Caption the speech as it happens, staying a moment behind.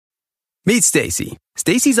Meet Stacy.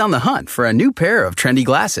 Stacy's on the hunt for a new pair of trendy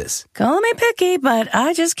glasses. Call me picky, but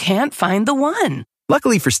I just can't find the one.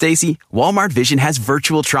 Luckily for Stacy, Walmart Vision has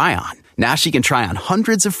virtual try-on. Now she can try on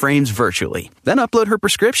hundreds of frames virtually, then upload her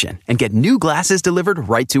prescription and get new glasses delivered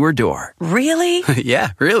right to her door. Really?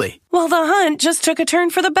 Yeah, really. Well, the hunt just took a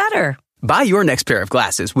turn for the better. Buy your next pair of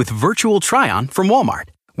glasses with virtual try-on from Walmart.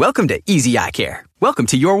 Welcome to Easy Eye Care. Welcome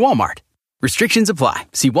to your Walmart. Restrictions apply.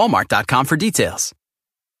 See walmart.com for details.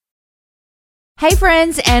 Hey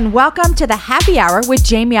friends, and welcome to the Happy Hour with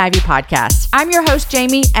Jamie Ivey podcast. I'm your host,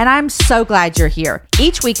 Jamie, and I'm so glad you're here.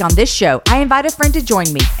 Each week on this show, I invite a friend to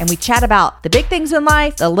join me, and we chat about the big things in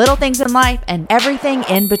life, the little things in life, and everything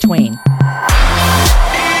in between.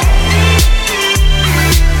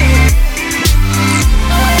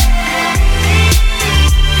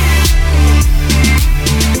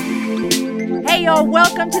 Hey y'all,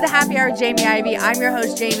 welcome to the Happy Hour with Jamie Ivey. I'm your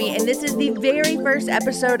host, Jamie, and this is the very first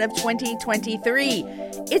episode of 2023.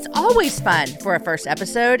 It's always fun for a first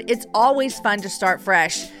episode. It's always fun to start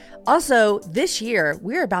fresh. Also, this year,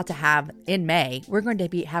 we're about to have, in May, we're going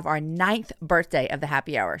to have our 9th birthday of the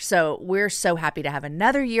Happy Hour. So we're so happy to have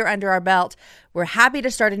another year under our belt. We're happy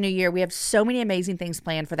to start a new year. We have so many amazing things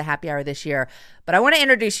planned for the Happy Hour this year. But I want to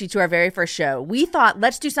introduce you to our very first show. We thought,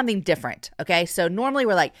 let's do something different, okay? So normally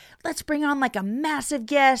we're like, let's bring on like a massive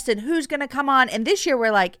guest and who's going to come on? And this year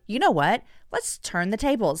we're like, you know what? Let's turn the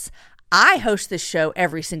tables. I host this show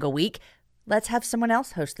every single week. Let's have someone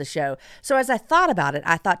else host the show. So as I thought about it,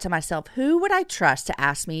 I thought to myself, who would I trust to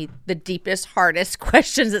ask me the deepest, hardest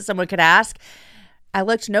questions that someone could ask? I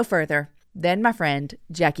looked no further than my friend,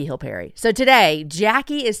 Jackie Hill Perry. So today,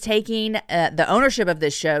 Jackie is taking the ownership of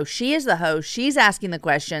this show. She is the host. She's asking the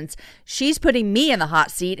questions. She's putting me in the hot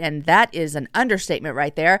seat, and that is an understatement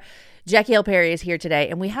right there. Jackie Hill Perry is here today,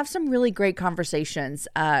 and we have some really great conversations.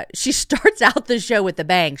 She starts out the show with a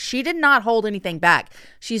bang. She did not hold anything back.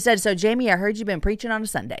 She said, so Jamie, I heard you've been preaching on a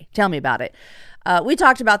Sunday. Tell me about it. We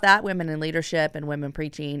talked about that, women in leadership and women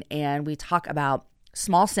preaching, and we talk about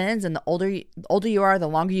small sins, and the older you are, the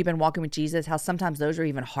longer you've been walking with Jesus, how sometimes those are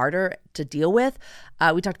even harder to deal with.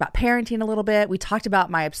 We talked about parenting a little bit. We talked about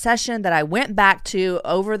my obsession that I went back to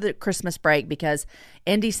over the Christmas break because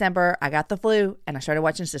in December, I got the flu and I started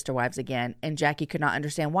watching Sister Wives again, and Jackie could not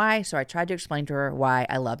understand why, so I tried to explain to her why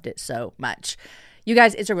I loved it so much. You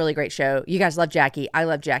guys, it's a really great show. You guys love Jackie. I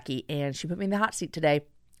love Jackie, and she put me in the hot seat today.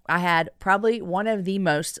 I had probably one of the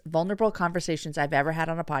most vulnerable conversations I've ever had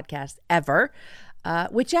on a podcast ever.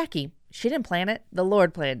 With Jackie. She didn't plan it. The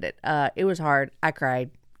Lord planned it. It was hard. I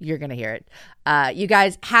cried. You're going to hear it. You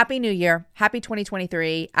guys, Happy New Year. Happy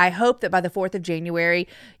 2023. I hope that by the 4th of January,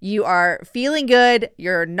 you are feeling good.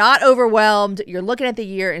 You're not overwhelmed. You're looking at the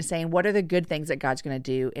year and saying, what are the good things that God's going to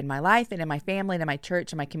do in my life and in my family and in my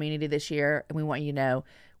church and my community this year? And we want you to know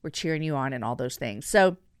we're cheering you on and all those things.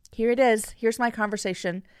 So here it is. Here's my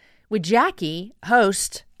conversation with Jackie,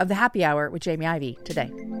 host of the Happy Hour with Jamie Ivey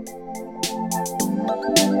today.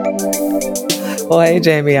 Well, hey,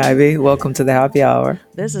 Jamie Ivey. Welcome to the Happy Hour.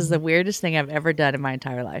 This is the weirdest thing I've ever done in my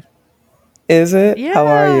entire life. Is it? Yeah. How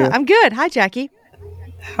are you? I'm good. Hi, Jackie.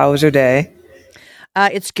 How was your day?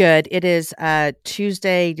 It's good. It is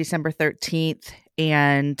Tuesday, December 13th,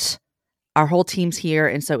 and our whole team's here,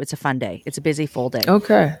 and so it's a fun day. It's a busy, full day.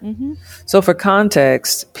 Okay. Mm-hmm. So for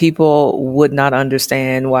context, people would not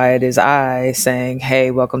understand why it is I saying,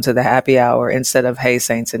 hey, welcome to the Happy Hour instead of hey,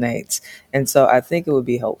 Saints and Eights. And so I think it would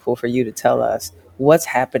be helpful for you to tell us what's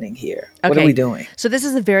happening here. Okay. What are we doing? So this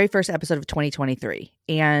is the very first episode of 2023.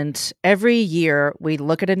 And every year we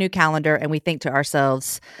look at a new calendar and we think to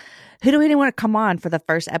ourselves, who do we want to come on for the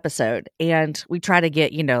first episode? And we try to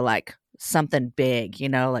get, like something big,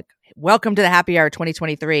 like welcome to the Happy Hour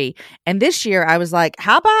 2023. And this year I was like,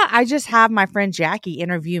 how about I just have my friend Jackie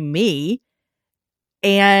interview me?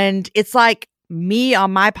 And it's like me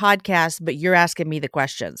on my podcast, but you're asking me the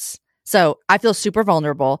questions. So I feel super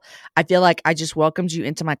vulnerable. I feel like I just welcomed you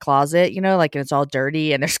into my closet, like it's all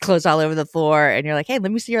dirty and there's clothes all over the floor. And you're like, hey,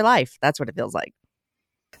 let me see your life. That's what it feels like.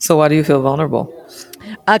 So why do you feel vulnerable?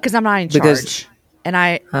 Because I'm not in charge. And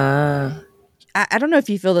I don't know if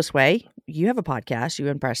you feel this way. You have a podcast, you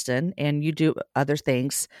and Preston, and you do other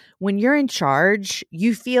things. When you're in charge,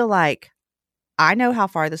 you feel like, I know how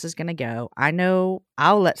far this is going to go. I know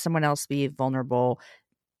I'll let someone else be vulnerable.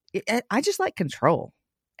 I just like control.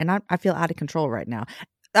 And I feel out of control right now.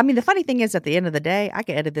 I mean, the funny thing is, at the end of the day, I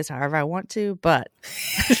can edit this however I want to, but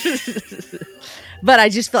but I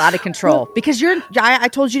just feel out of control because I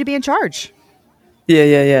told you to be in charge. Yeah,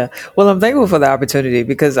 yeah, yeah. Well, I'm thankful for the opportunity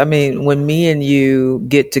because I mean, when me and you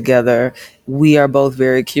get together, we are both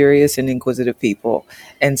very curious and inquisitive people.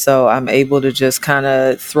 And so I'm able to just kind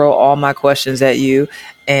of throw all my questions at you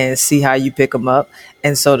and see how you pick them up.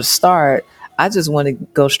 And so to start, I just want to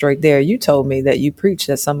go straight there. You told me that you preached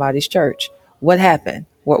at somebody's church. What happened?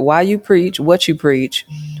 Why you preach? What you preach?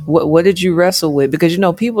 What did you wrestle with? Because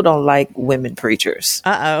people don't like women preachers.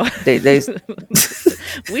 Uh-oh. They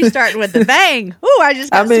We starting with the bang. Ooh, I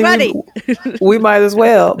just got sweaty. We might as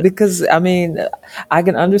well, because I mean, I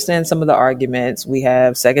can understand some of the arguments. We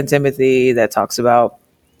have Second Timothy that talks about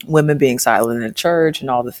women being silent in the church and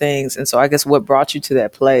all the things. And so I guess what brought you to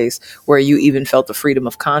that place where you even felt the freedom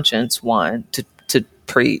of conscience, one, to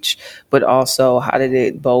preach, but also how did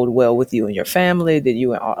it bode well with you and your family? Did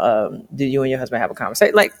you and your husband have a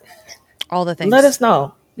conversation? Like, all the things. Let us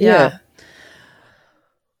know. Yeah.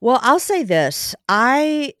 Well, I'll say this.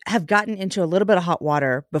 I have gotten into a little bit of hot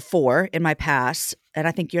water before in my past, and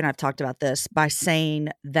I think you and I have talked about this, by saying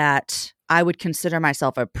that I would consider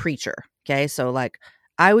myself a preacher. Okay. So like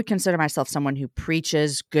I would consider myself someone who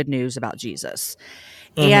preaches good news about Jesus.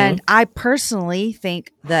 Mm-hmm. And I personally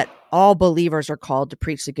think that all believers are called to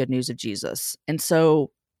preach the good news of Jesus. And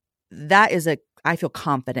so that is I feel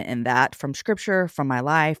confident in that from scripture, from my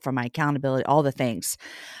life, from my accountability, all the things.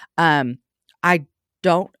 I'm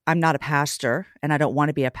not a pastor, and I don't want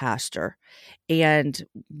to be a pastor. And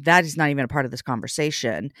that is not even a part of this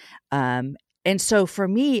conversation. And so for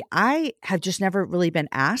me, I have just never really been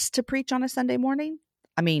asked to preach on a Sunday morning.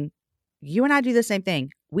 I mean, you and I do the same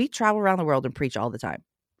thing. We travel around the world and preach all the time.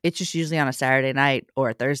 It's just usually on a Saturday night or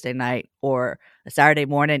a Thursday night or a Saturday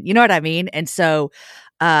morning. You know what I mean? And so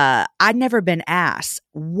I'd never been asked.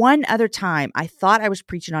 One other time, I thought I was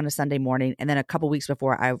preaching on a Sunday morning, and then a couple weeks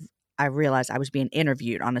before, I realized I was being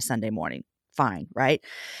interviewed on a Sunday morning. Fine, right?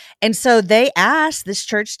 And so they asked, this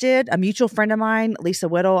church did, a mutual friend of mine, Lisa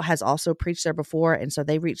Whittle, has also preached there before. And so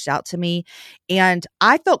they reached out to me, and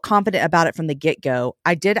I felt confident about it from the get-go.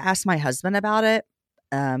 I did ask my husband about it,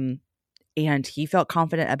 and he felt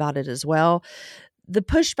confident about it as well. The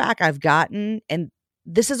pushback I've gotten, and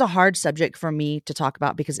this is a hard subject for me to talk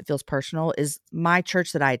about because it feels personal, is my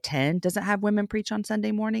church that I attend doesn't have women preach on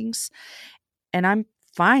Sunday mornings. And I'm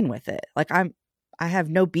fine with it. Like I have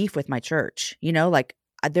no beef with my church. Like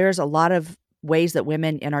there's a lot of ways that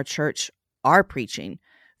women in our church are preaching,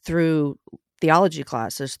 through theology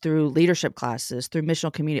classes, through leadership classes, through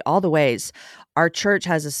missional community, all the ways. Our church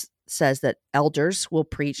says that elders will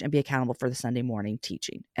preach and be accountable for the Sunday morning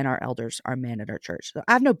teaching, and our elders are men at our church. So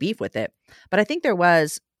I have no beef with it, but I think I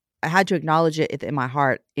had to acknowledge it in my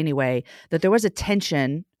heart anyway, that there was a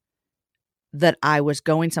tension that I was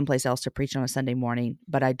going someplace else to preach on a Sunday morning,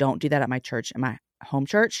 but I don't do that at my church, in my home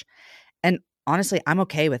church. And honestly, I'm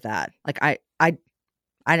okay with that. Like I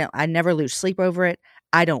never lose sleep over it.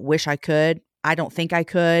 I don't wish I could. I don't think I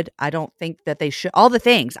could. I don't think that they should. All the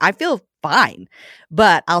things. I feel fine.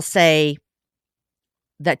 But I'll say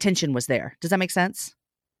that tension was there. Does that make sense?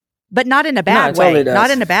 But not in a bad way. Totally does.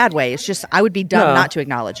 Not in a bad way. It's just I would be dumb not to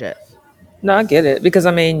acknowledge it. No, I get it. Because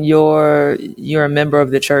I mean, you're a member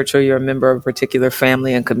of the church, or you're a member of a particular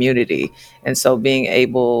family and community. And so being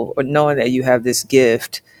able, or knowing that you have this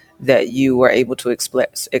gift that you were able to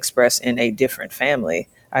express in a different family,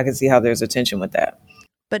 I can see how there's a tension with that.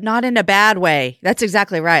 But not in a bad way. That's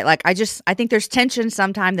exactly right. Like I think there's tension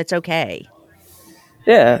sometime that's okay.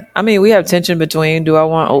 Yeah. I mean, we have tension between, do I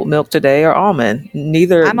want oat milk today or almond?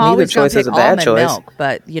 Neither choice is a bad choice. Milk,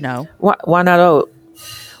 but why not oat?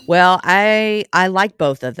 Well, I like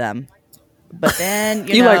both of them. But then,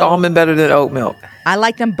 you like almond better than oat milk. I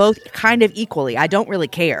like them both kind of equally. I don't really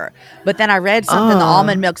care. But then I read something, the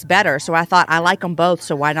almond milk's better. So I thought I like them both.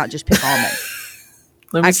 So why not just pick almond?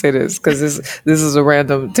 Let me say this, because this is a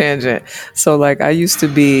random tangent. So like I used to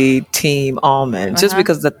be team almond, just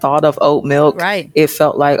because the thought of oat milk, right, it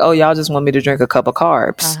felt like, oh, y'all just want me to drink a cup of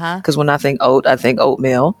carbs. Because when I think oat, I think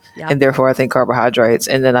oatmeal, and therefore I think carbohydrates,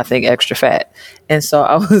 and then I think extra fat. And so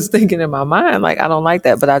I was thinking in my mind, like, I don't like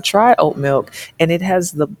that. But I tried oat milk, and it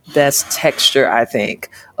has the best texture, I think,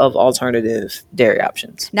 of alternative dairy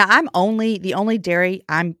options. Now, the only dairy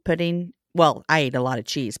I'm putting. Well, I ate a lot of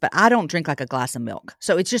cheese, but I don't drink like a glass of milk.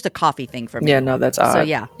 So it's just a coffee thing for me. Yeah, no, that's odd. So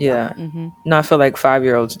yeah. Mm-hmm. No, I feel like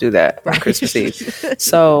 5-year-olds do that on Christmas Eve.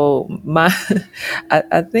 So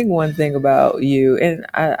I think one thing about you, and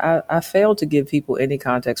I fail to give people any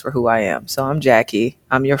context for who I am. So I'm Jackie.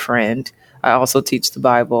 I'm your friend. I also teach the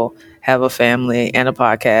Bible, have a family, and a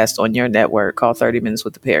podcast on your network called 30 Minutes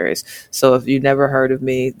with the Paris. So if you've never heard of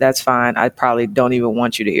me, that's fine. I probably don't even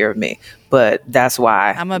want you to hear of me, but that's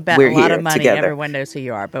why I'm going to bet we're a lot here of money together. everyone knows who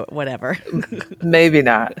you are, but whatever. Maybe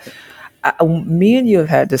not. Me and you have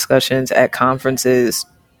had discussions at conferences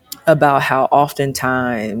about how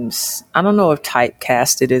oftentimes, I don't know if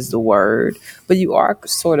typecasted is the word, but you are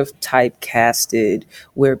sort of typecasted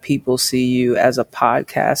where people see you as a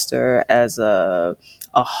podcaster, as a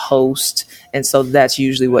host. And so that's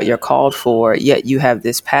usually what you're called for. Yet you have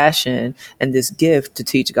this passion and this gift to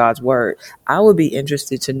teach God's word. I would be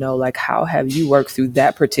interested to know, like, how have you worked through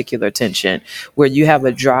that particular tension where you have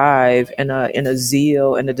a drive and a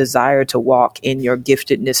zeal and a desire to walk in your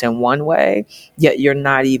giftedness in one way, yet you're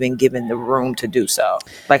not even given the room to do so?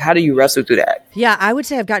 Like, how do you wrestle through that? Yeah, I would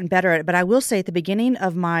say I've gotten better at it, but I will say at the beginning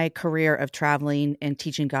of my career of traveling and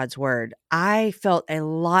teaching God's word, I felt a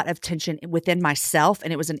lot of tension within myself,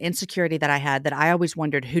 and it was an insecurity that I had that I always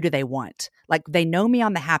wondered, who do they want? Like, they know me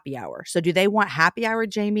on the happy hour. So do they want happy hour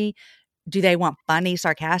Jamie? Do they want funny,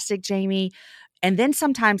 sarcastic Jamie? And then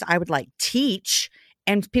sometimes I would like teach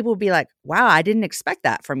and people would be like, wow, I didn't expect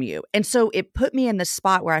that from you. And so it put me in this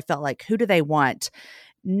spot where I felt like, who do they want?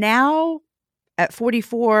 Now at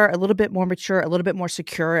 44, a little bit more mature, a little bit more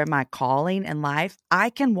secure in my calling and life,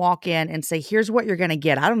 I can walk in and say, here's what you're going to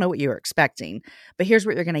get. I don't know what you were expecting, but here's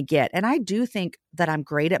what you're going to get. And I do think that I'm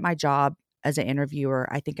great at my job as an interviewer.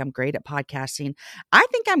 I think I'm great at podcasting. I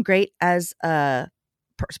think I'm great as a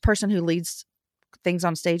person who leads things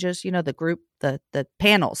on stages, the group, the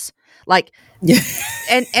panels, like,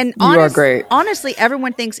 and you are great. Honestly,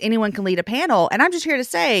 everyone thinks anyone can lead a panel. And I'm just here to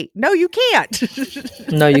say, no, you can't.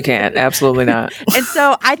 No, you can't. Absolutely not. And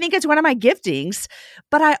so I think it's one of my giftings,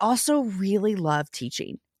 but I also really love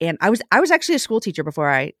teaching. And I was actually a school teacher before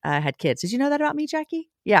I had kids. Did you know that about me, Jackie?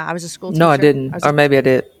 Yeah, I was a school teacher. No, I didn't. Or maybe I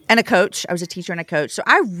did. And a coach. I was a teacher and a coach. So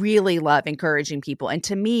I really love encouraging people. And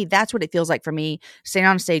to me, that's what it feels like for me. Standing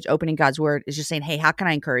on stage, opening God's word is just saying, hey, how can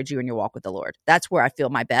I encourage you in your walk with the Lord? That's where I feel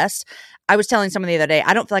my best. I was telling someone the other day,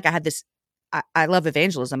 I don't feel like I had this. I love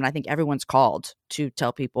evangelism, and I think everyone's called to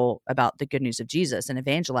tell people about the good news of Jesus and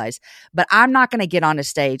evangelize. But I'm not going to get on a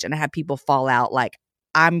stage and have people fall out like,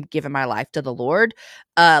 I'm giving my life to the Lord.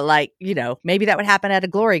 Maybe that would happen at a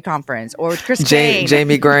Glory conference or with Chris Kane.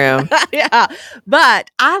 Jamie Graham. Yeah.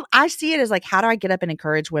 But I see it as like, how do I get up and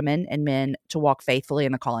encourage women and men to walk faithfully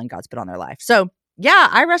in the calling God's put on their life? So yeah,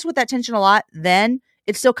 I wrestle with that tension a lot. Then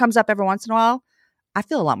it still comes up every once in a while. I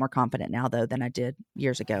feel a lot more confident now though than I did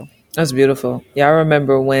years ago. That's beautiful. Yeah. I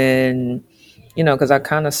remember when, because I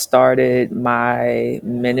kind of started my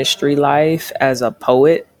ministry life as a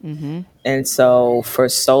poet. Mm-hmm. And so for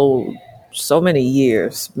so many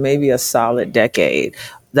years, maybe a solid decade,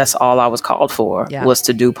 that's all I was called for, was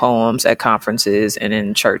to do poems at conferences and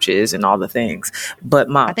in churches and all the things. But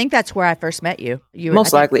I think that's where I first met you.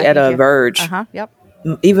 Most likely at a Verge. Uh-huh. Yep.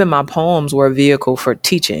 Even my poems were a vehicle for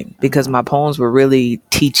teaching because my poems were really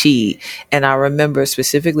teachy. And I remember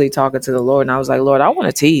specifically talking to the Lord and I was like, Lord, I want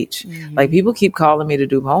to teach. Mm-hmm. Like, people keep calling me to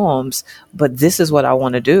do poems, but this is what I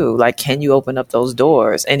want to do. Like, can you open up those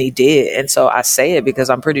doors? And he did. And so I say it because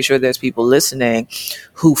I'm pretty sure there's people listening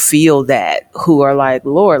who feel that, who are like,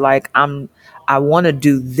 Lord, like I want to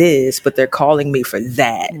do this, but they're calling me for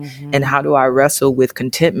that. Mm-hmm. And how do I wrestle with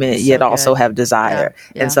contentment yet also have desire?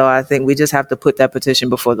 Yeah. And so I think we just have to put that petition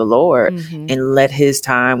before the Lord and let his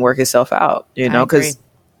time work itself out, because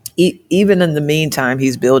even in the meantime,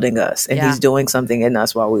 he's building us and he's doing something in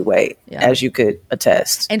us while we wait, as you could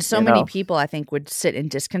attest. And so many people, I think, would sit in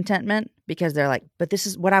discontentment because they're like, but this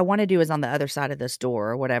is what I want to do is on the other side of this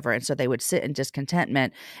door or whatever. And so they would sit in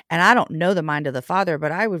discontentment. And I don't know the mind of the Father,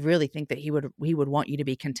 but I would really think that he would want you to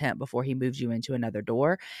be content before he moves you into another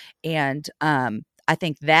door. And I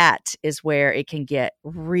think that is where it can get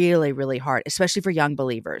really, really hard, especially for young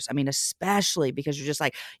believers. I mean, especially because you're just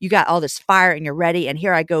like, you got all this fire and you're ready. And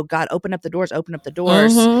here I go, God, open up the doors.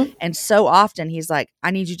 Mm-hmm. And so often he's like,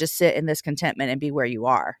 I need you to sit in this contentment and be where you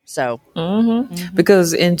are. So,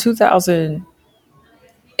 because in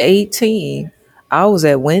 2018, I was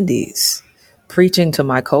at Wendy's preaching to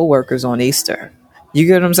my coworkers on Easter. You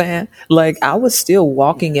get what I'm saying? Like, I was still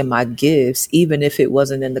walking in my gifts, even if it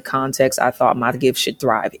wasn't in the context I thought my gift should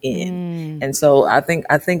thrive in. And so I think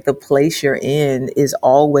the place you're in is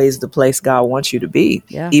always the place God wants you to be,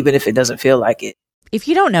 even if it doesn't feel like it. If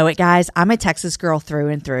you don't know it, guys, I'm a Texas girl through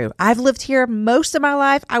and through. I've lived here most of my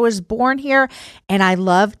life. I was born here and I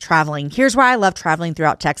love traveling. Here's why I love traveling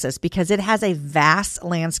throughout Texas, because it has a vast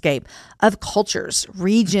landscape of cultures,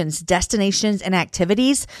 regions, destinations, and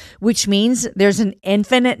activities, which means there's an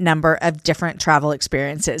infinite number of different travel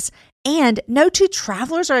experiences. And no two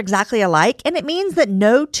travelers are exactly alike, and it means that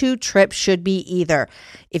no two trips should be either.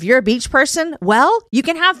 If you're a beach person, well, you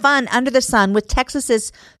can have fun under the sun with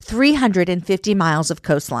Texas's 350 miles of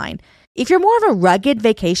coastline. If you're more of a rugged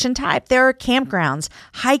vacation type, there are campgrounds,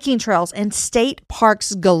 hiking trails, and state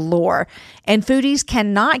parks galore. And foodies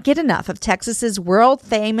cannot get enough of Texas's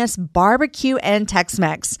world-famous barbecue and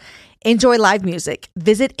Tex-Mex. Enjoy live music,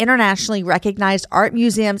 visit internationally recognized art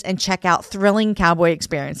museums, and check out thrilling cowboy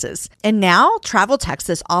experiences. And now, Travel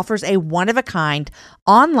Texas offers a one-of-a-kind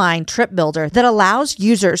online trip builder that allows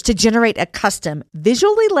users to generate a custom,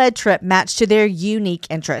 visually led trip matched to their unique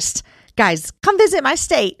interests. Guys, come visit my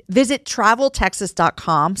state. Visit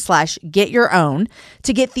traveltexas.com/getyourown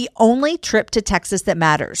to get the only trip to Texas that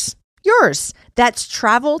matters. Yours. That's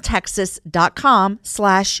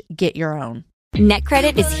traveltexas.com/getyourown.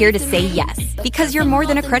 NetCredit is here to say yes, because you're more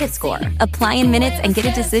than a credit score. Apply in minutes and get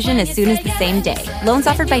a decision as soon as the same day. Loans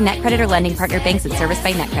offered by NetCredit or lending partner banks and serviced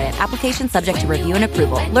by NetCredit. Application subject to review and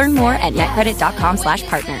approval. Learn more at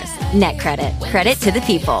netcredit.com/partners. NetCredit. Credit to the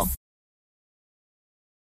people.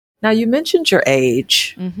 Now, you mentioned your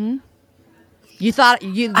age. Mm-hmm. You thought,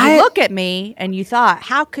 you look at me and you thought,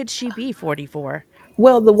 how could she be 44?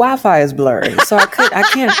 Well, the Wi-Fi is blurry, so I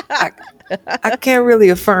can't really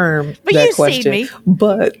affirm but that you question. See me.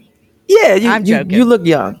 But yeah, you look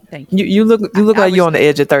young. Thank you. You look like you're on the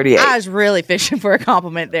edge of 38. I was really fishing for a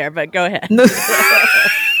compliment there, but go ahead.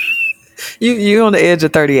 You're on the edge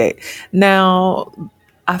of 38. Now,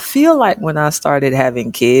 I feel like when I started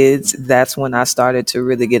having kids, that's when I started to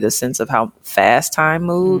really get a sense of how fast time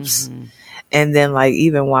moves. Mm-hmm. And then, like,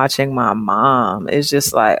 even watching my mom, it's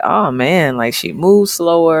just like, oh man, like she moves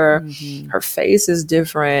slower, mm-hmm. her face is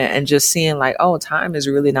different, and just seeing like, oh, time is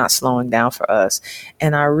really not slowing down for us.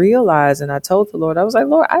 And I realized, and I told the Lord, I was like,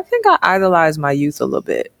 Lord, I think I idolized my youth a little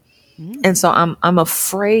bit. Mm-hmm. And so I'm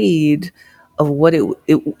afraid of what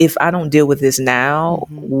if I don't deal with this now,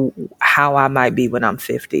 mm-hmm. how I might be when I'm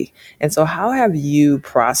 50. And so how have you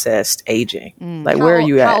processed aging? Like, where are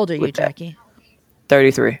you at? How old are you, Jackie?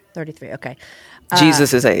 33. 33, okay.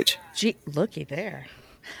 Jesus' age. Looky there.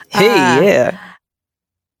 Hey, yeah.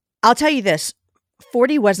 I'll tell you this.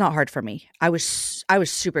 40 was not hard for me. I was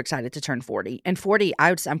super excited to turn 40. And 40,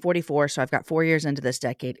 I'm 44, so I've got 4 years into this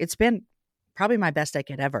decade. It's been probably my best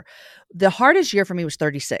decade ever. The hardest year for me was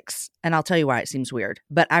 36. And I'll tell you why it seems weird.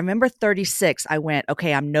 But I remember 36, I went,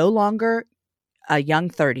 okay, I'm no longer a young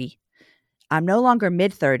 30. I'm no longer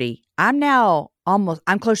mid 30. I'm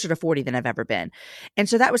closer to 40 than I've ever been. And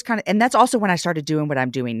so that was and that's also when I started doing what I'm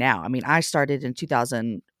doing now. I mean, I started in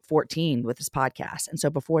 2014 with this podcast. And so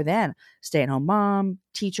before then, stay-at-home mom,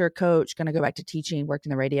 teacher, coach, going to go back to teaching, worked in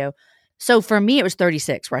the radio. So for me, it was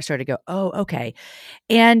 36 where I started to go, oh, okay.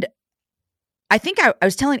 And I think I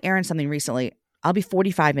was telling Aaron something recently. I'll be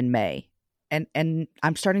 45 in May. And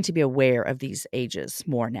I'm starting to be aware of these ages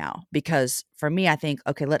more now, because for me, I think,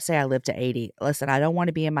 okay, let's say I live to 80. Listen, I don't want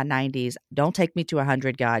to be in my 90s. Don't take me to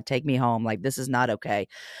 100, God. Take me home. Like, this is not okay.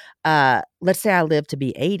 Let's say I live to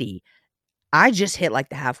be 80. I just hit like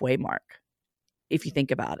the halfway mark, if you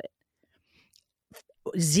think about it.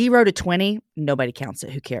 0 to 20, nobody counts it.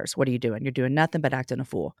 Who cares? What are you doing? You're doing nothing but acting a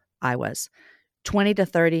fool. I was. 20 to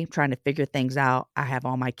 30, trying to figure things out. I have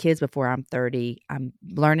all my kids before I'm 30. I'm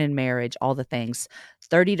learning marriage, all the things.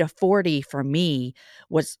 30 to 40 for me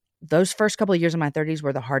was those first couple of years of my 30s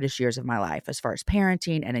were the hardest years of my life as far as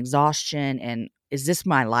parenting and exhaustion. And is this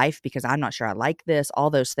my life? Because I'm not sure I like this, all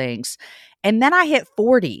those things. And then I hit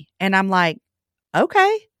 40 and I'm like,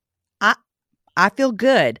 okay, I feel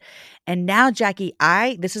good. And now, Jackie,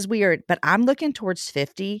 this is weird, but I'm looking towards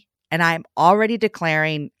 50. And I'm already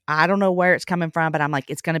declaring, I don't know where it's coming from, but I'm like,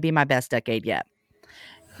 it's going to be my best decade yet.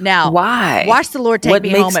 Now, why? Watch the Lord take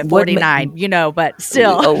me home at 49, but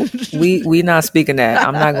still. we not speaking that.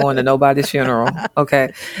 I'm not going to nobody's funeral.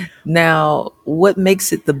 Okay. Now, what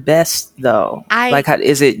makes it the best though?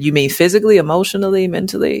 Is it, you mean physically, emotionally,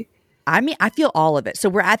 mentally? I mean, I feel all of it. So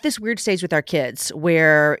we're at this weird stage with our kids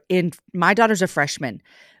where my daughter's a freshman.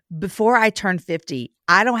 Before I turn 50,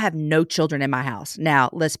 I don't have no children in my house. Now,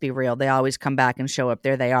 let's be real. They always come back and show up.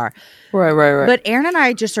 There they are. Right. But Aaron and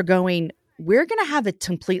I just are going, we're going to have a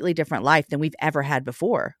completely different life than we've ever had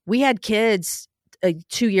before. We had kids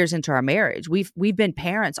 2 years into our marriage. We've been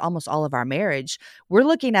parents almost all of our marriage. We're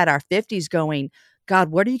looking at our 50s going, God,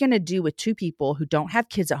 what are you going to do with two people who don't have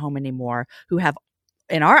kids at home anymore, who have,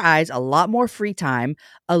 in our eyes, a lot more free time,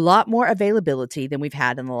 a lot more availability than we've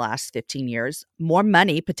had in the last 15 years, more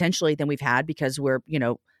money potentially than we've had because we're,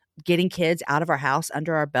 getting kids out of our house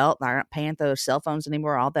under our belt and aren't paying those cell phones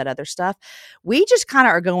anymore, all that other stuff. We just kind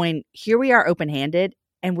of are going, here we are open-handed.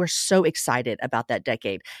 And we're so excited about that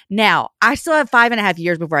decade. Now, I still have 5.5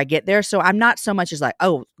 years before I get there. So I'm not so much as like,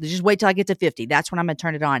 oh, just wait till I get to 50. That's when I'm going to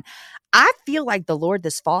turn it on. I feel like the Lord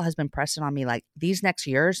this fall has been pressing on me like, these next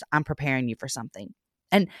years, I'm preparing you for something.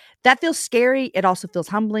 And that feels scary. It also feels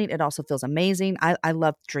humbling. It also feels amazing. I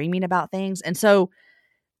love dreaming about things. And so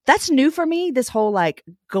that's new for me, this whole like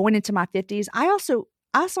going into my 50s. I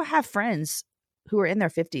also have friends who are in their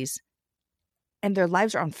 50s and their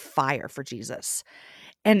lives are on fire for Jesus.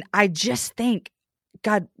 And I just think,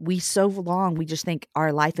 God, we just think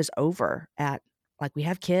our life is over at like we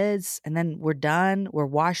have kids and then we're done. We're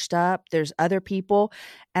washed up. There's other people.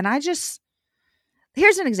 And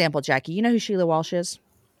here's an example, Jackie. You know who Sheila Walsh is?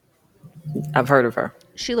 I've heard of her.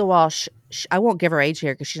 Sheila Walsh, I won't give her age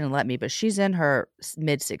here because she didn't let me, but she's in her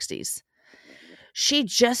mid-60s. She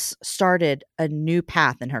just started a new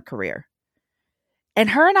path in her career. And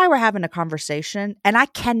her and I were having a conversation, and I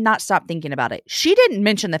cannot stop thinking about it. She didn't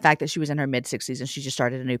mention the fact that she was in her mid-60s and she just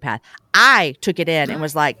started a new path. I took it in and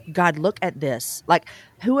was like, God, look at this. Like,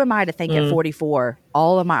 who am I to think at 44,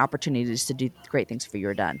 all of my opportunities to do great things for you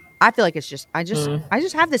are done? I feel like it's just, I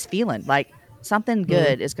just have this feeling like something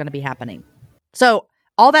good is going to be happening. So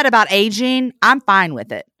all that about aging, I'm fine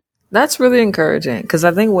with it. That's really encouraging because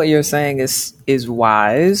I think what you're saying is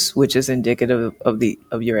wise, which is indicative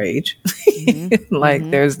of your age. Mm-hmm. Like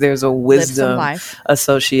there's a wisdom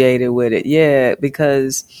associated with it. Yeah,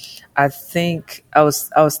 because I think I was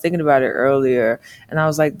thinking about it earlier, and I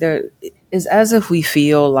was like, there is as if we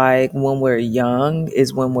feel like when we're young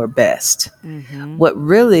is when we're best. Mm-hmm. What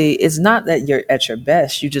really is not that you're at your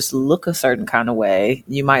best. You just look a certain kind of way.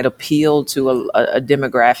 You might appeal to a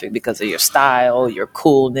demographic because of your style, your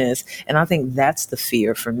coolness. And I think that's the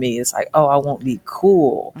fear for me. It's like, oh, I won't be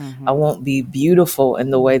cool. Mm-hmm. I won't be beautiful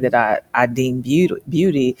in the way that I deem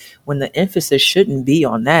beauty, when the emphasis shouldn't be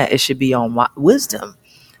on that. It should be on wisdom.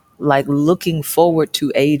 Like looking forward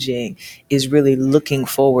to aging is really looking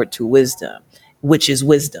forward to wisdom, which is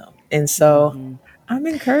wisdom. And so I'm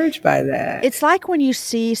encouraged by that. It's like when you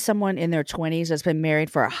see someone in their 20s that's been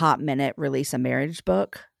married for a hot minute release a marriage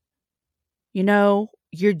book. You know,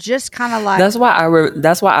 you're just kind of like... That's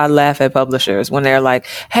why I laugh at publishers when they're like,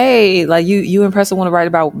 hey, like you and Preston want to write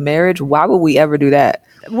about marriage. Why would we ever do that?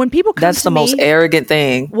 When people come That's to the most arrogant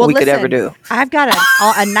thing we could ever do. I've got a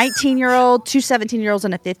 19-year-old, 2 17-year-olds,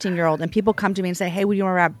 and a 15-year-old, and people come to me and say, hey, what do you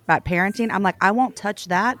want to write about parenting? I'm like, I won't touch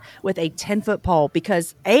that with a 10-foot pole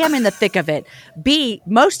because A, I'm in the thick of it. B,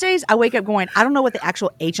 most days I wake up going, I don't know what the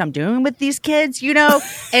actual H I'm doing with these kids, you know?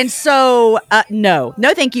 And so, no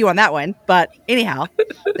thank you on that one. But anyhow,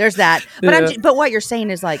 there's that. But but what you're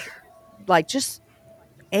saying is like just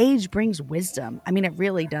age brings wisdom. I mean, it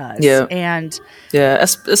really does. Yeah. And yeah,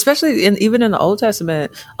 especially even in the Old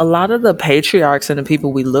Testament, a lot of the patriarchs and the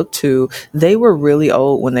people we look to, they were really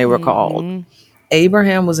old when they were called.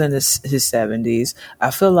 Abraham was in his 70s.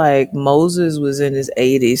 I feel like Moses was in his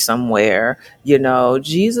 80s somewhere. You know,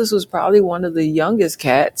 Jesus was probably one of the youngest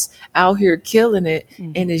cats out here killing it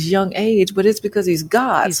in his young age, but it's because he's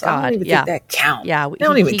God. He's so God. I don't even think that counts. Yeah, they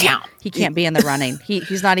don't even count. He can't be in the running.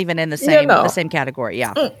 He's not even in the same the same category.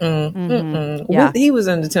 Yeah. Yeah. He was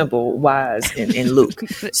in the temple wise in Luke.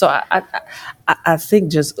 So I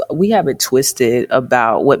think just we have it twisted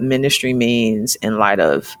about what ministry means in light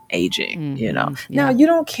of aging, you know. Now, you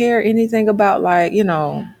don't care anything about like, you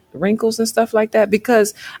know, wrinkles and stuff like that,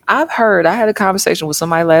 because I had a conversation with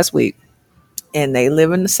somebody last week and they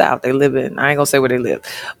live in the South. I ain't gonna say where they live,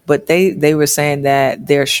 but they were saying that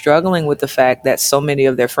they're struggling with the fact that so many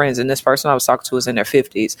of their friends, and this person I was talking to was in their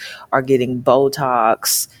 50s, are getting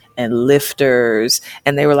Botox and lifters.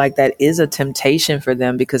 And they were like, that is a temptation for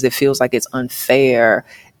them because it feels like it's unfair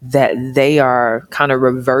that they are kind of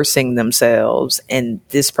reversing themselves and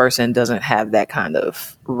this person doesn't have that kind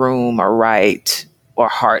of room or right or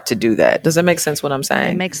heart to do that. Does that make sense what I'm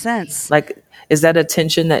saying? It makes sense. Like, is that a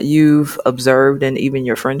tension that you've observed in even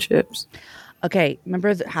your friendships? Okay.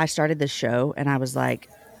 Remember how I started this show and I was like,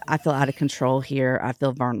 I feel out of control here. I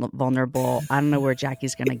feel vulnerable. I don't know where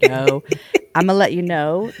Jackie's going to go. I'm going to let you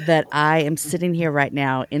know that I am sitting here right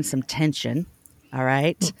now in some tension. All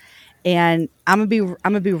right. And I'm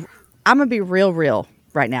gonna be real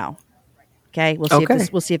right now. Okay,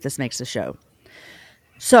 we'll see if this makes the show.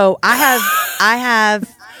 So I have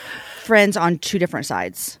friends on two different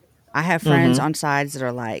sides. I have friends on sides that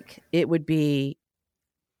are like, it would be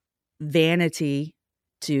vanity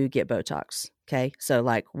to get Botox. Okay, so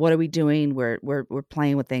like, what are we doing? We're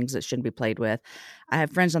playing with things that shouldn't be played with. I have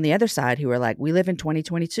friends on the other side who are like, we live in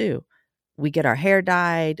 2022. We get our hair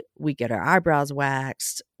dyed. We get our eyebrows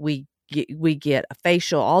waxed. We we get a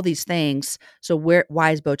facial, all these things. So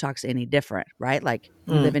why is Botox any different, right? Like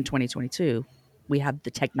we live in 2022. We have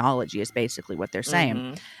the technology is basically what they're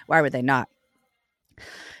saying. Why would they not?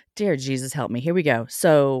 Dear Jesus, help me. Here we go.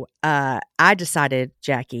 So I decided,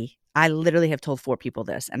 Jackie, I literally have told 4 people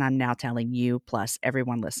this, and I'm now telling you plus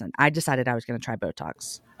everyone listen. I decided I was going to try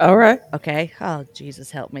Botox. All right. Okay. Oh, Jesus,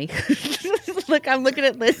 help me. Look, I'm looking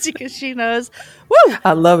at Lindsay because she knows. Woo!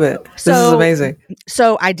 I love it. This is amazing.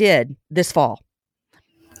 So I did this fall.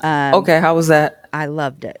 Okay. How was that? I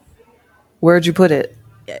loved it. Where'd you put it?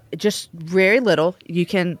 Just very little. You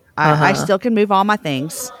can, I still can move all my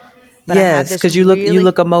things. But yes, because you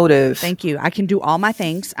look emotive. Thank you. I can do all my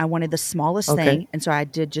things. I wanted the smallest thing, and so I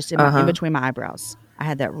did just in between my eyebrows. I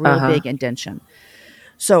had that real big indentation.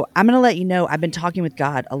 So I'm going to let you know, I've been talking with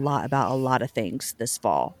God a lot about a lot of things this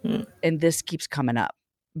fall, and this keeps coming up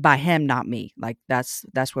by Him, not me. Like that's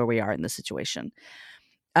where we are in this situation.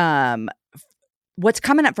 What's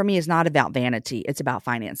coming up for me is not about vanity; it's about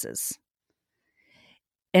finances,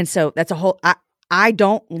 and so that's a whole. I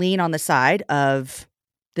don't lean on the side of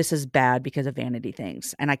this is bad because of vanity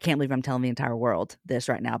things. And I can't believe I'm telling the entire world this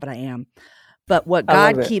right now, but I am. But what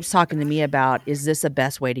God keeps talking to me about is this the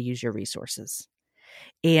best way to use your resources?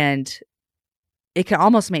 And it can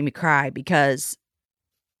almost make me cry because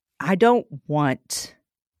I don't want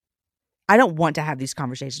to have these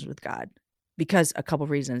conversations with God because a couple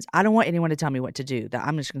of reasons. I don't want anyone to tell me what to do. That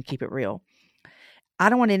I'm just going to keep it real. I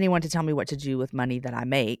don't want anyone to tell me what to do with money that I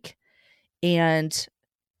make. And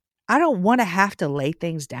I don't want to have to lay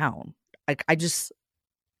things down. Like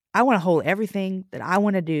I want to hold everything that I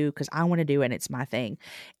want to do because I want to do it and it's my thing.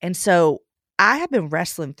 And so I have been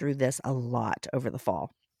wrestling through this a lot over the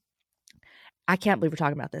fall. I can't believe we're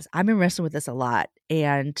talking about this. I've been wrestling with this a lot.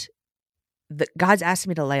 And God's asked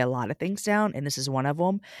me to lay a lot of things down, and this is one of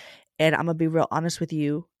them. And I'm going to be real honest with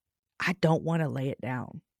you. I don't want to lay it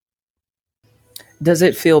down. Does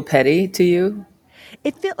it feel petty to you?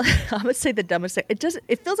 I'm gonna say the dumbest thing. It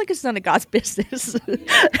feels like it's none of God's business.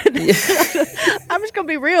 I'm just gonna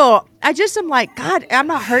be real. I'm like, God, I'm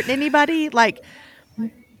not hurting anybody. Like,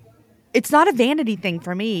 it's not a vanity thing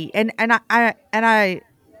for me. And I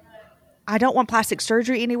don't want plastic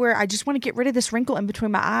surgery anywhere. I just want to get rid of this wrinkle in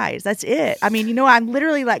between my eyes. That's it. I mean, I'm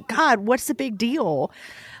literally like, God, what's the big deal?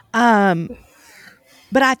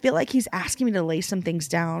 But I feel like He's asking me to lay some things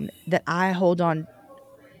down that I hold on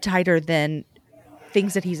tighter than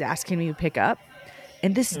things that He's asking me to pick up.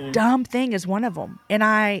 And this dumb thing is one of them. And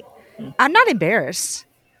I'm not embarrassed.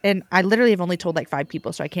 And I literally have only told like 5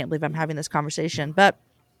 people, so I can't believe I'm having this conversation. But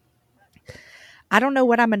I don't know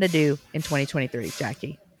what I'm going to do in 2023,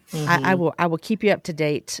 Jackie. I will keep you up to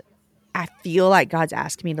date. I feel like God's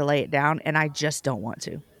asking me to lay it down, and I just don't want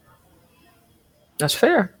to. That's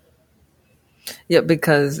fair. Yeah,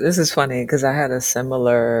 because this is funny because I had a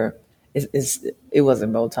similar, it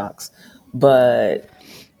wasn't Botox, but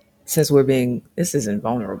since this isn't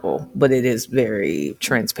vulnerable, but it is very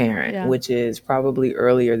transparent, which is probably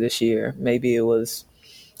earlier this year. Maybe I was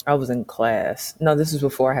in class. No, this is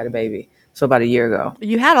before I had a baby. So about a year ago.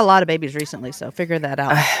 You had a lot of babies recently, so figure that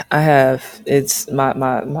out. I have. It's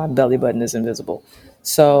my belly button is invisible.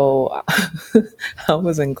 So I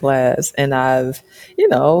was in class, and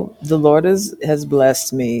the Lord has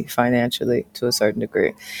blessed me financially to a certain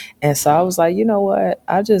degree. And so I was like, you know what?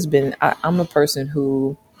 I'm a person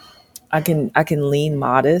who I can lean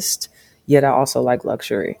modest, yet I also like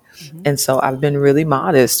luxury. Mm-hmm. And so I've been really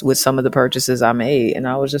modest with some of the purchases I made. And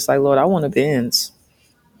I was just like, Lord, I want a Benz.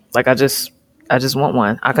 Like, I just want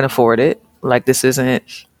one. I can afford it. Like, this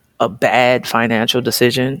isn't a bad financial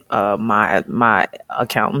decision. My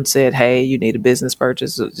accountant said, hey, you need a business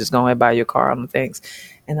purchase. So just go ahead and buy your car and things.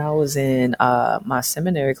 And I was in my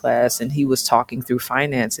seminary class, and he was talking through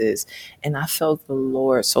finances. And I felt the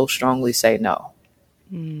Lord so strongly say no.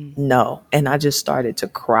 No. And I just started to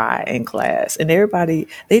cry in class. And everybody,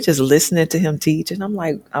 they just listening to him teach. And I'm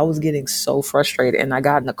like, I was getting so frustrated. And I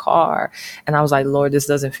got in the car, and I was like, Lord, this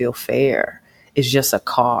doesn't feel fair. It's just a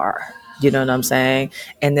car. You know what I'm saying?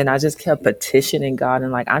 And then I just kept petitioning God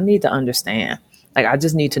and like, I need to understand. Like, I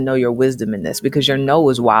just need to know your wisdom in this, because your no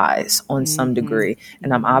is wise on some degree.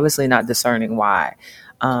 And I'm obviously not discerning why.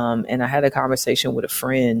 And I had a conversation with a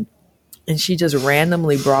friend, and she just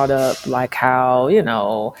randomly brought up like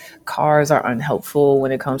how, cars are unhelpful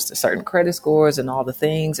when it comes to certain credit scores and all the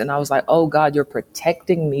things. And I was like, oh God, you're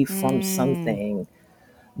protecting me from something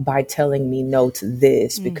by telling me no to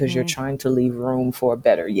this, because you're trying to leave room for a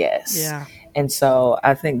better yes. Yeah. And so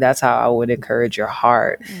I think that's how I would encourage your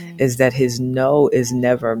heart, is that his no is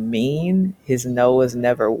never mean. His no is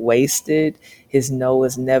never wasted. His no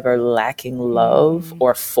is never lacking love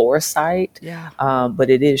or foresight. But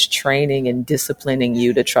it is training and disciplining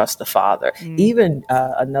you to trust the Father. Even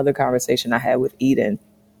another conversation I had with Eden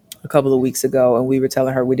a couple of weeks ago, and we were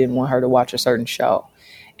telling her we didn't want her to watch a certain show.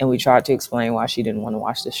 And we tried to explain why she didn't want to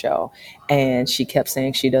watch the show. And she kept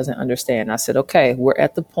saying she doesn't understand. I said, okay, we're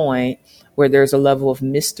at the point where there's a level of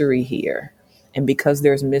mystery here. And because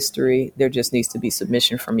there's mystery, there just needs to be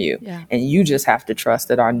submission from you. And you just have to trust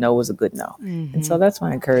that our no is a good no. And so that's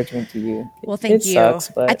my encouragement to you. Well, thank you. Sucks,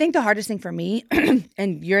 but I think the hardest thing for me,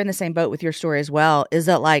 and you're in the same boat with your story as well, is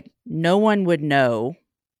that like no one would know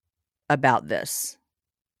about this.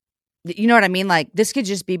 You know what I mean? Like this could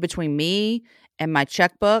just be between me and my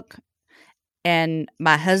checkbook and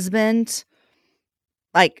my husband.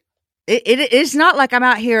 Like it's not like I'm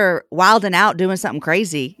out here wilding out doing something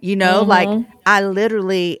crazy, you know, like I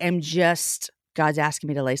literally am just, God's asking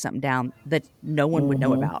me to lay something down that no one would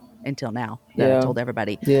know about until now that I told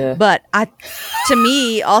everybody. But to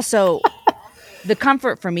me also, the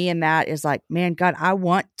comfort for me in that is like, man, God, I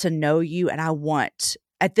want to know you. And I want,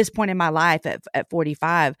 at this point in my life at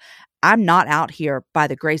 45, I'm not out here by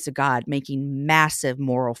the grace of God making massive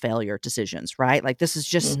moral failure decisions, right? Like this is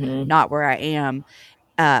just not where I am.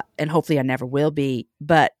 And hopefully I never will be.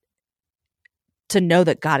 But to know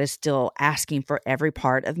that God is still asking for every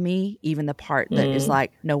part of me, even the part that is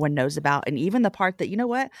like no one knows about. And even the part that, you know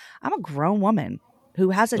what, I'm a grown woman who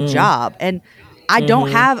has a job and I don't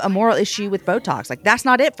have a moral issue with Botox. Like that's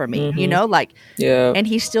not it for me, you know, like, and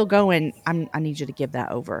he's still going, I need you to give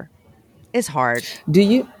that over. It's hard. Do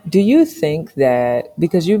you think that,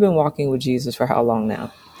 because you've been walking with Jesus for how long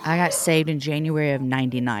now? I got saved in January of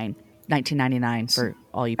 1999 for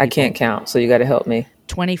all you people. I can't count, so you got to help me.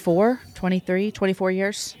 24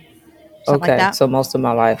 years. Okay, like that. So most of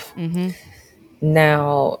my life.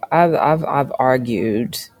 Now, I've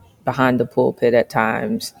argued behind the pulpit at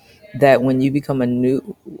times that when you become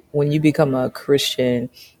a Christian,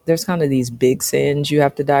 there's kind of these big sins you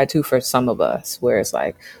have to die to for some of us, where it's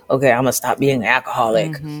like, okay, I'm gonna stop being an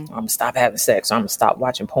alcoholic, I'm gonna stop having sex, I'm gonna stop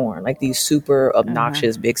watching porn, like these super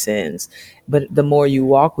obnoxious big sins. But the more you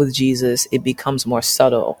walk with Jesus, it becomes more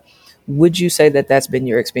subtle. Would you say that that's been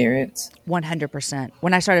your experience? 100%.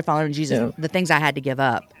 When I started following Jesus, the things I had to give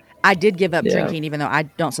up. I did give up drinking, even though I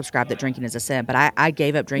don't subscribe that drinking is a sin, but I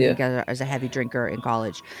gave up drinking as a heavy drinker in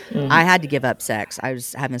college. I had to give up sex. I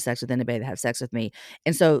was having sex with anybody that had sex with me.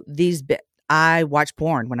 And so I watched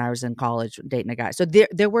porn when I was in college dating a guy. So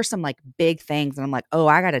there were some like big things and I'm like, oh,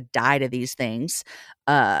 I got to die to these things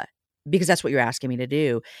because that's what you're asking me to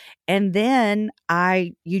do. And then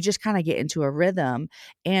you just kind of get into a rhythm.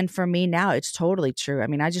 And for me now, it's totally true. I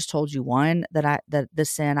mean, I just told you one that the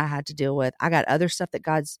sin I had to deal with. I got other stuff that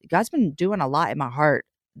God's been doing a lot in my heart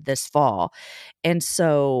this fall. And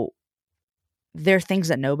so there are things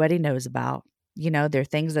that nobody knows about. You know, there are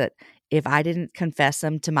things that if I didn't confess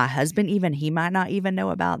them to my husband, even he might not even know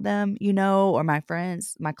about them, you know, or my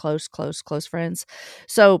friends, my close friends.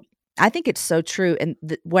 So I think it's so true. And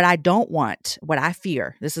what I don't want, what I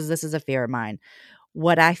fear, this is a fear of mine.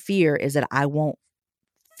 What I fear is that I won't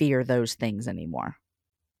fear those things anymore.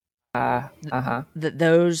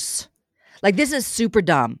 Those, like, this is super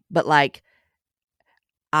dumb, but like,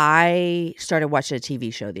 I started watching a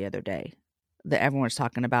TV show the other day that everyone's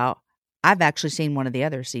talking about. I've actually seen one of the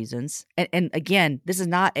other seasons. And again, this is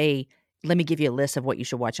not let me give you a list of what you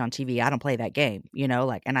should watch on TV. I don't play that game, you know,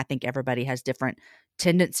 like, and I think everybody has different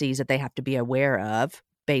tendencies that they have to be aware of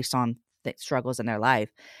based on the struggles in their life.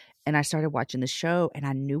 And I started watching the show and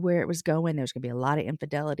I knew where it was going. There's going to be a lot of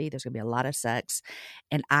infidelity. There's going to be a lot of sex.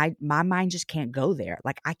 And my mind just can't go there.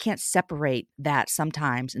 Like, I can't separate that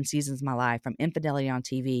sometimes in seasons of my life from infidelity on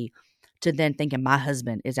TV to then thinking my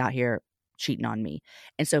husband is out here cheating on me.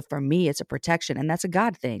 And so for me, it's a protection, and that's a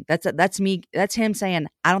God thing. That's me. That's him saying,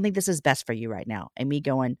 I don't think this is best for you right now. And me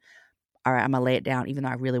going, all right, I'm gonna lay it down, even though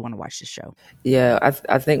I really want to watch this show. Yeah.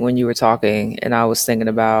 I think when you were talking and I was thinking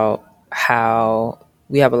about how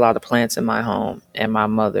we have a lot of plants in my home, and my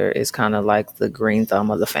mother is kind of like the green thumb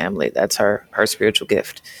of the family. That's her spiritual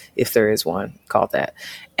gift, if there is one called that.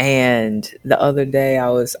 And the other day I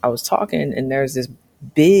was talking, and there's this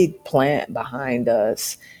big plant behind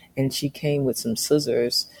us, and she came with some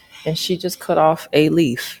scissors and she just cut off a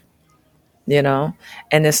leaf, you know?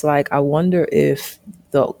 And it's like, I wonder if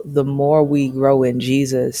the more we grow in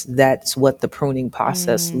Jesus, that's what the pruning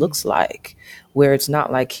process looks like, where it's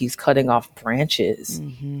not like he's cutting off branches.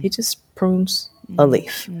 He just prunes a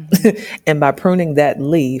leaf. And by pruning that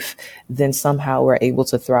leaf, then somehow we're able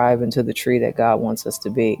to thrive into the tree that God wants us to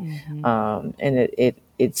be. And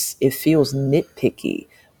it feels nitpicky,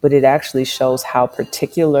 but it actually shows how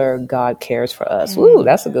particular God cares for us. Ooh,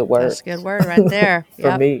 that's a good word. That's a good word right there.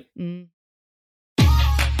 For me.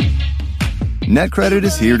 NetCredit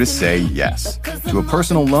is here to say yes to a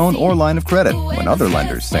personal loan or line of credit when other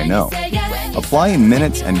lenders say no. Apply in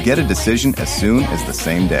minutes and get a decision as soon as the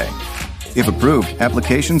same day. If approved,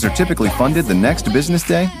 applications are typically funded the next business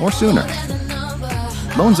day or sooner.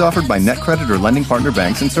 Loans offered by NetCredit or lending partner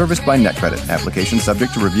banks and serviced by NetCredit. Application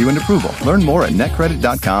subject to review and approval. Learn more at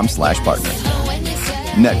netcredit.com/partner.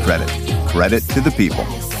 NetCredit. Credit to the people.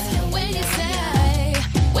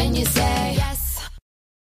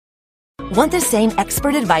 Want the same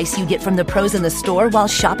expert advice you get from the pros in the store while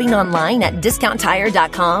shopping online at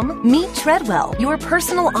DiscountTire.com? Meet Treadwell, your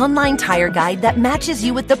personal online tire guide that matches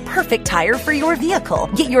you with the perfect tire for your vehicle.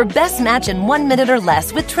 Get your best match in 1 minute or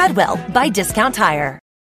less with Treadwell by Discount Tire.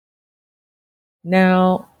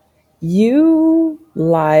 Now, you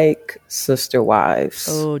like Sister Wives.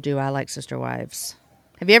 Oh, do I like Sister Wives?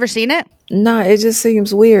 Have you ever seen it? No, it just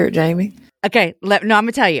seems weird, Jamie. Okay, I'm going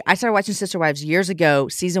to tell you. I started watching Sister Wives years ago,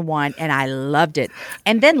 season 1, and I loved it.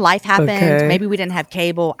 And then life happened. Okay. Maybe we didn't have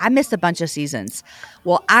cable. I missed a bunch of seasons.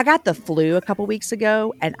 Well, I got the flu a couple weeks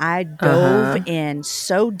ago, and I dove in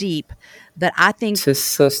so deep that I think to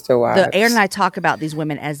Sister Wives. Aaron and I talk about these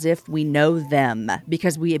women as if we know them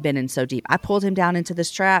because we have been in so deep. I pulled him down into this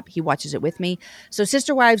trap. He watches it with me. So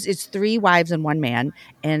Sister Wives is 3 wives and 1 man.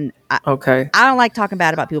 And I don't like talking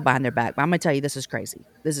bad about people behind their back, but I'm going to tell you, this is crazy.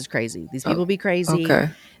 This is crazy. These people be crazy. Okay.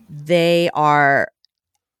 They are,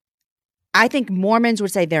 I think Mormons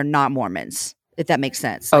would say they're not Mormons, if that makes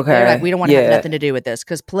sense. Like, Okay. like, we don't want to have nothing to do with this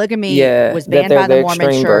because polygamy was banned by the Mormon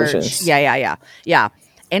extreme church. versions. Yeah.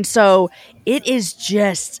 And so it is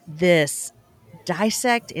just this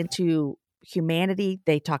dissect into humanity.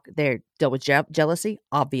 They deal with jealousy,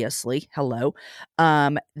 obviously. Hello.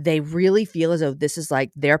 They really feel as though this is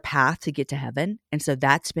like their path to get to heaven. And so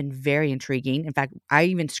that's been very intriguing. In fact, I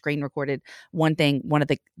even screen recorded one thing. One of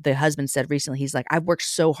the husbands said recently, he's like, I've worked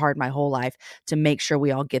so hard my whole life to make sure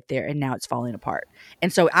we all get there. And now it's falling apart.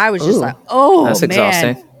 And so I was just like, oh, that's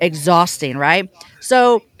man, exhausting. Right.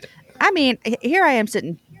 So, I mean, here I am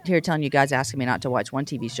sitting here telling you guys, asking me not to watch one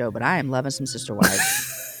TV show, but I am loving some Sister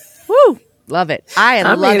Wives. Woo! Love it. I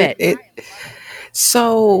love it.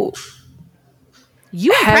 So,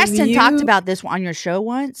 you and Preston talked about this on your show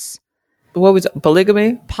once. What was it?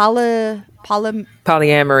 Polygamy? Polyamory.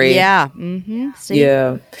 Yeah. Mm-hmm. See?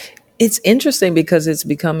 Yeah. It's interesting because it's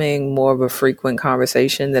becoming more of a frequent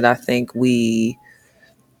conversation that I think we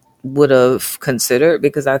would have considered,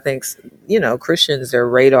 because I think, Christians, their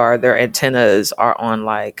radar, their antennas are on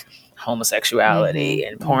like homosexuality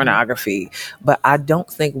and pornography, but I don't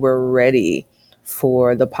think we're ready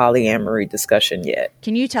for the polyamory discussion yet.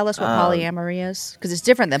 Can you tell us what polyamory is? Because it's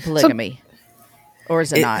different than polygamy, or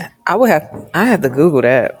is it not? I have to Google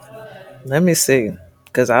that. Let me see,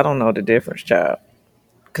 because I don't know the difference, child.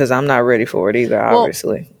 Because I'm not ready for it either,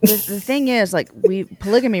 obviously. The thing is, like,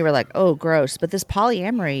 polygamy, we're like, oh, gross. But this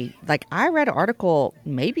polyamory, like, I read an article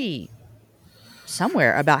maybe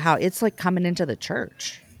somewhere about how it's like coming into the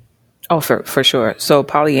church. Oh, for sure. So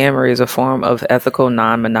polyamory is a form of ethical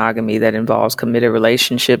non-monogamy that involves committed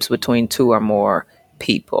relationships between 2 or more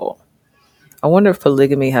people. I wonder if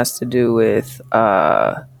polygamy has to do with,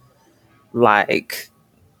 like,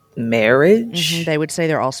 marriage. Mm-hmm. They would say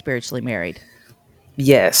they're all spiritually married.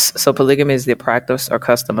 Yes. So polygamy is the practice or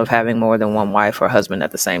custom of having more than one wife or husband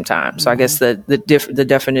at the same time. So I guess the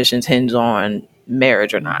definitions hinge on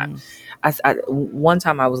marriage or not. One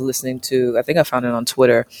time I was listening to, I think I found it on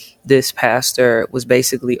Twitter, this pastor was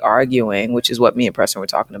basically arguing, which is what me and Preston were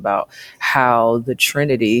talking about, how the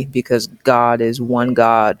Trinity, because God is one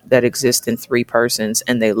God that exists in 3 persons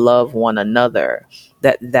and they love one another,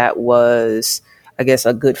 that was, I guess,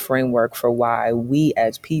 a good framework for why we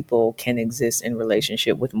as people can exist in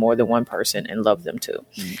relationship with more than one person and love them too.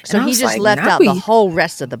 So he just left out the whole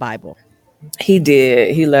rest of the Bible. He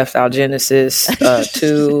did. He left out Genesis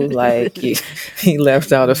 2. Like he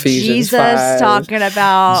left out Ephesians 5. Jesus talking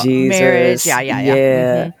about marriage. Yeah.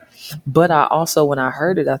 Mm-hmm. But I also, when I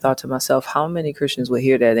heard it, I thought to myself, how many Christians would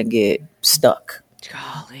hear that and get stuck?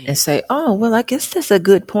 Golly. And say, oh, well, I guess that's a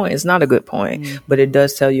good point. It's not a good point, but it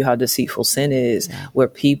does tell you how deceitful sin is, where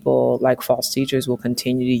people like false teachers will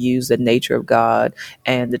continue to use the nature of God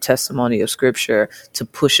and the testimony of Scripture to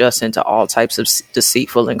push us into all types of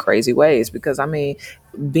deceitful and crazy ways. Because, I mean,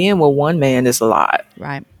 being with one man is a lot.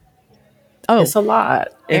 Right. it's a lot.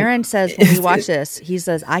 Aaron says when we watch this, he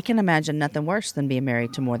says, I can imagine nothing worse than being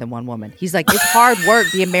married to more than one woman. He's like, it's hard work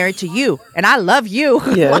being married to you. And I love you.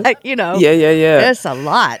 Yeah. Like, you know. Yeah. It's a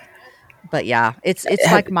lot. But yeah, it's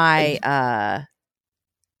like my,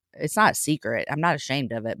 it's not a secret. I'm not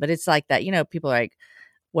ashamed of it. But it's like that, you know, people are like,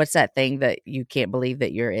 what's that thing that you can't believe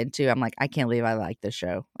that you're into? I'm like, I can't believe I like this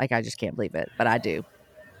show. Like, I just can't believe it. But I do.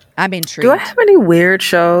 I'm intrigued. Do I have any weird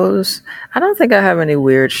shows? I don't think I have any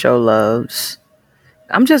weird show loves.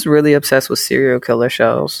 I'm just really obsessed with serial killer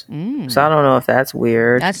shows. So I don't know if that's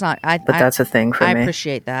weird. That's not, but that's a thing for me. I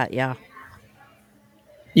appreciate that. Yeah.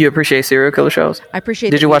 You appreciate serial killer shows? I appreciate.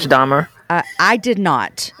 Did you watch Dahmer? I did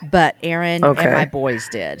not, but Aaron and my boys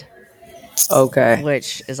did. Okay.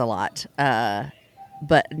 Which is a lot.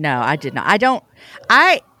 But no, I did not.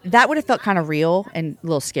 That would have felt kind of real and a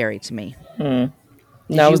little scary to me.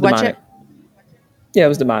 No, it was demonic. Yeah, it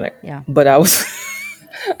was demonic. Yeah. But I was,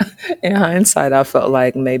 in hindsight, I felt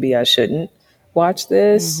like maybe I shouldn't watch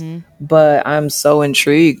this. But I'm so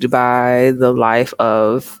intrigued by the life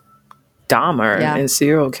of Dahmer and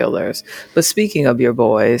serial killers. But speaking of your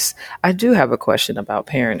boys, I do have a question about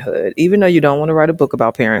parenthood. Even though you don't want to write a book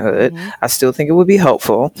about parenthood, I still think it would be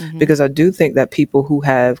helpful because I do think that people who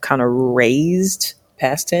have kind of raised,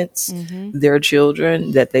 past tense, their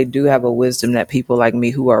children, that they do have a wisdom that people like me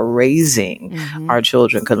who are raising our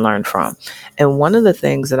children can learn from. And one of the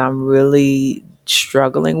things that I'm really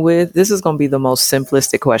struggling with, this is going to be the most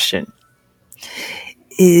simplistic question,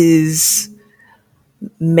 is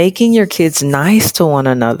making your kids nice to one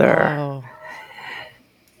another.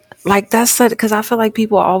 Like that's because I feel like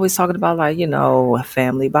people are always talking about, like, you know,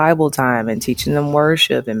 family Bible time and teaching them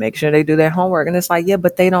worship and make sure they do their homework. And it's like, yeah,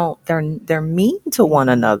 but they're mean to one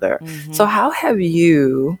another. So how have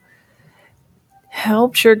you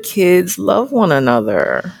helped your kids love one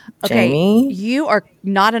another? Okay, Jamie? You are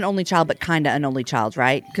not an only child, but kind of an only child,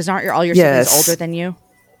 right? Because aren't all your siblings older than you?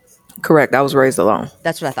 Correct. I was raised alone.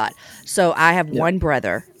 That's what I thought. So I have one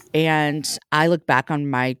brother, and I look back on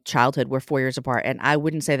my childhood. We're 4 years apart, and I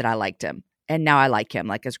wouldn't say that I liked him. And now I like him,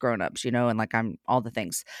 like as grown-ups, you know, and like I'm all the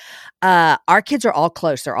things. Our kids are all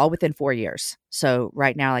close. They're all within 4 years. So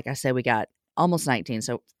right now, like I said, we got almost 19.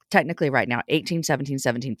 So technically right now, 18, 17,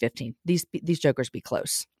 17, 15. These jokers be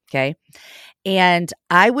close, okay? And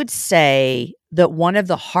I would say that one of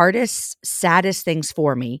the hardest, saddest things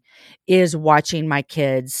for me is watching my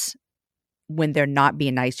kids when they're not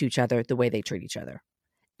being nice to each other, the way they treat each other.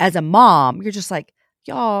 As a mom, you're just like,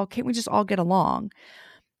 y'all, can't we just all get along?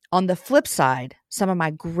 On the flip side, some of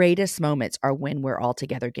my greatest moments are when we're all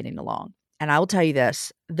together getting along. And I will tell you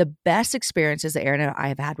this, the best experiences that Aaron and I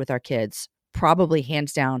have had with our kids, probably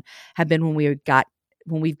hands down, have been when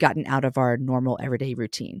we've gotten out of our normal everyday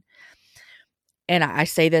routine. And I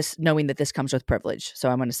say this knowing that this comes with privilege, so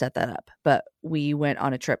I'm going to set that up. But we went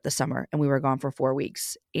on a trip this summer, and we were gone for 4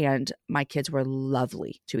 weeks, and my kids were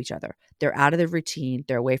lovely to each other. They're out of their routine.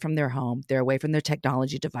 They're away from their home. They're away from their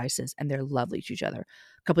technology devices, and they're lovely to each other.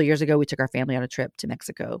 A couple of years ago, we took our family on a trip to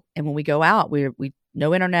Mexico, and when we go out, we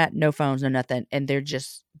no internet, no phones, no nothing, and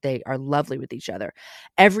they are lovely with each other.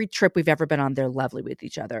 Every trip we've ever been on, they're lovely with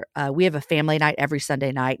each other. We have a family night every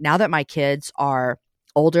Sunday night. Now that my kids are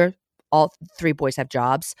older, all 3 boys have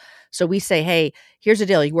jobs. So we say, hey, here's the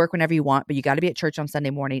deal. You work whenever you want, but you got to be at church on Sunday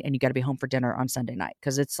morning and you got to be home for dinner on Sunday night.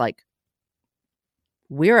 Because it's like,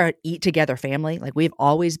 we're an eat together family. Like we've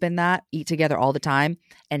always been that, eat together all the time.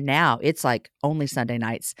 And now it's like only Sunday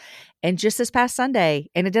nights. And just this past Sunday,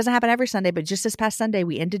 and it doesn't happen every Sunday, but just this past Sunday,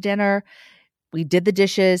 we ended dinner, we did the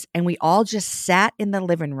dishes, and we all just sat in the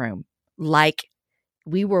living room like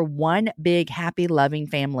we were one big, happy, loving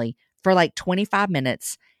family for like 25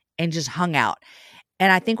 minutes. And just hung out.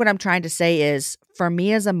 And I think what I'm trying to say is, for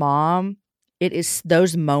me as a mom, it is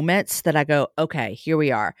those moments that I go, okay, here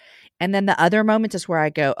we are. And then the other moments is where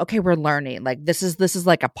I go, okay, we're learning. Like this is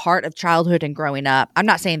like a part of childhood and growing up. I'm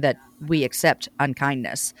not saying that we accept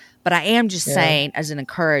unkindness, but I am just saying as an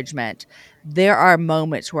encouragement, there are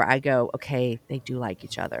moments where I go, okay, they do like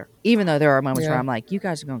each other. Even though there are moments where I'm like, you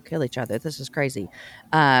guys are going to kill each other. This is crazy.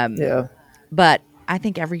 But I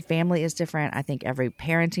think every family is different. I think every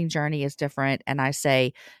parenting journey is different. And I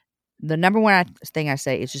say, the number one thing I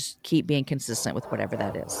say is just keep being consistent with whatever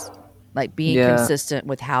that is. Like being consistent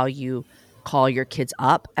with how you call your kids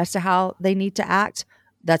up as to how they need to act.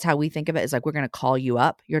 That's how we think of it, is like, we're going to call you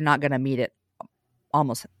up. You're not going to meet it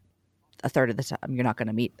almost a third of the time. You're not going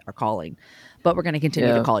to meet our calling, but we're going to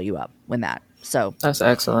continue to call you up when that. So that's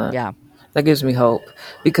excellent. Yeah. That gives me hope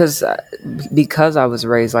because I was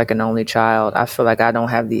raised like an only child. I feel like I don't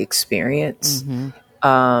have the experience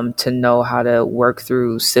to know how to work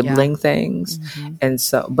through sibling things. And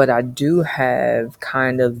so, but I do have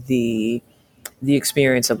kind of the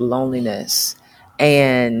experience of loneliness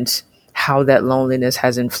and how that loneliness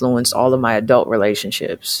has influenced all of my adult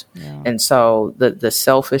relationships. And so the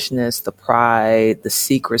selfishness, the pride, the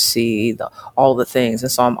secrecy, all the things.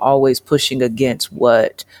 And so I'm always pushing against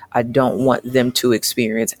what I don't want them to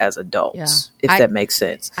experience as adults, if that makes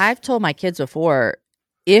sense. I've told my kids before,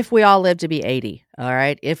 if we all live to be 80, all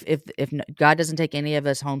right, if God doesn't take any of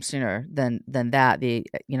us home sooner than that, the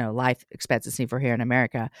life expectancy for here in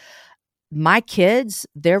America, my kids,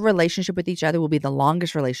 their relationship with each other will be the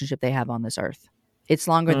longest relationship they have on this earth. It's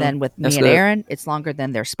longer than with me and Aaron. It's longer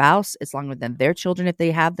than their spouse. It's longer than their children if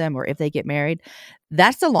they have them or if they get married.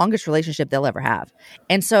 That's the longest relationship they'll ever have.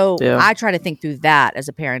 And so I try to think through that as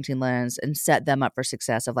a parenting lens and set them up for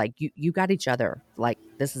success of like, you got each other. Like,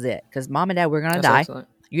 this is it. Because mom and dad, we're going to die. Excellent.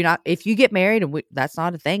 You're not, if you get married, and that's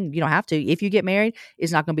not a thing. You don't have to. If you get married,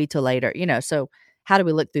 it's not going to be till later. So how do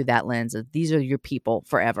we look through that lens of these are your people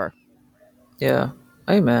forever? Yeah.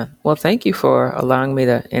 Amen. Well, thank you for allowing me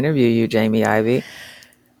to interview you, Jamie Ivey.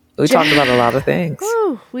 We talked about a lot of things.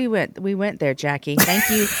 Woo, we went there, Jackie. Thank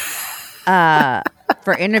you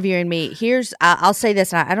for interviewing me. I'll say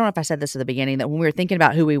this, and I don't know if I said this at the beginning, that when we were thinking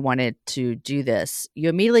about who we wanted to do this, you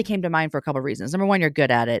immediately came to mind for a couple of reasons. Number one, you're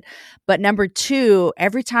good at it. But number two,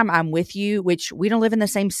 every time I'm with you, which we don't live in the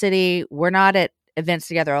same city, we're not at events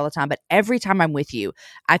together all the time, but every time I'm with you,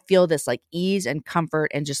 I feel this like ease and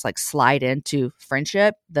comfort and just like slide into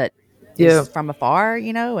friendship that is from afar,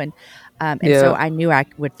 and so I knew I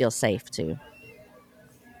would feel safe too.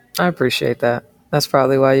 I appreciate that. That's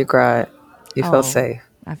probably why you cried. You felt safe.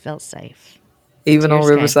 I felt safe. Even on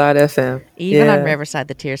Riverside FM. Even on Riverside,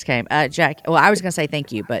 the tears came. Jack, well, I was going to say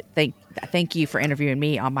thank you, but thank you for interviewing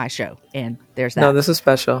me on my show. And there's that. No, this is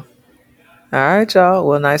special. All right, y'all.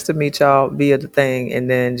 Well, nice to meet y'all via the thing. And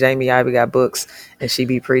then Jamie Ivey got books and she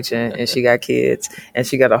be preaching and she got kids and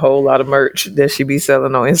she got a whole lot of merch that she be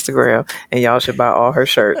selling on Instagram. And y'all should buy all her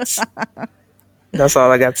shirts. That's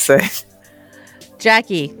all I got to say.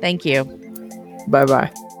 Jackie, thank you.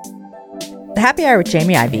 Bye-bye. The Happy Hour with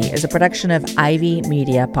Jamie Ivey is a production of Ivy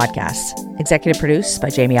Media Podcasts. Executive produced by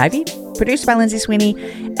Jamie Ivey. Produced by Lindsay Sweeney.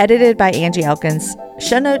 Edited by Angie Elkins.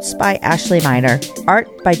 Show notes by Ashley Miner. Art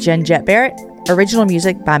by Jen Jett Barrett. Original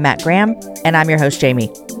music by Matt Graham. And I'm your host,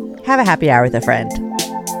 Jamie. Have a happy hour with a friend.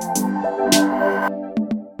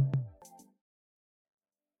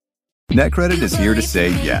 NetCredit is here to say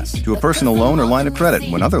yes to a personal loan or line of credit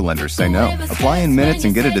when other lenders say no. Apply in minutes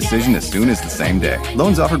and get a decision as soon as the same day.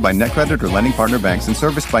 Loans offered by NetCredit or lending partner banks and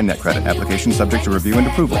serviced by NetCredit. Application subject to review and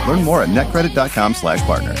approval. Learn more at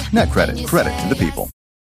netcredit.com/partner. NetCredit. Credit to the people.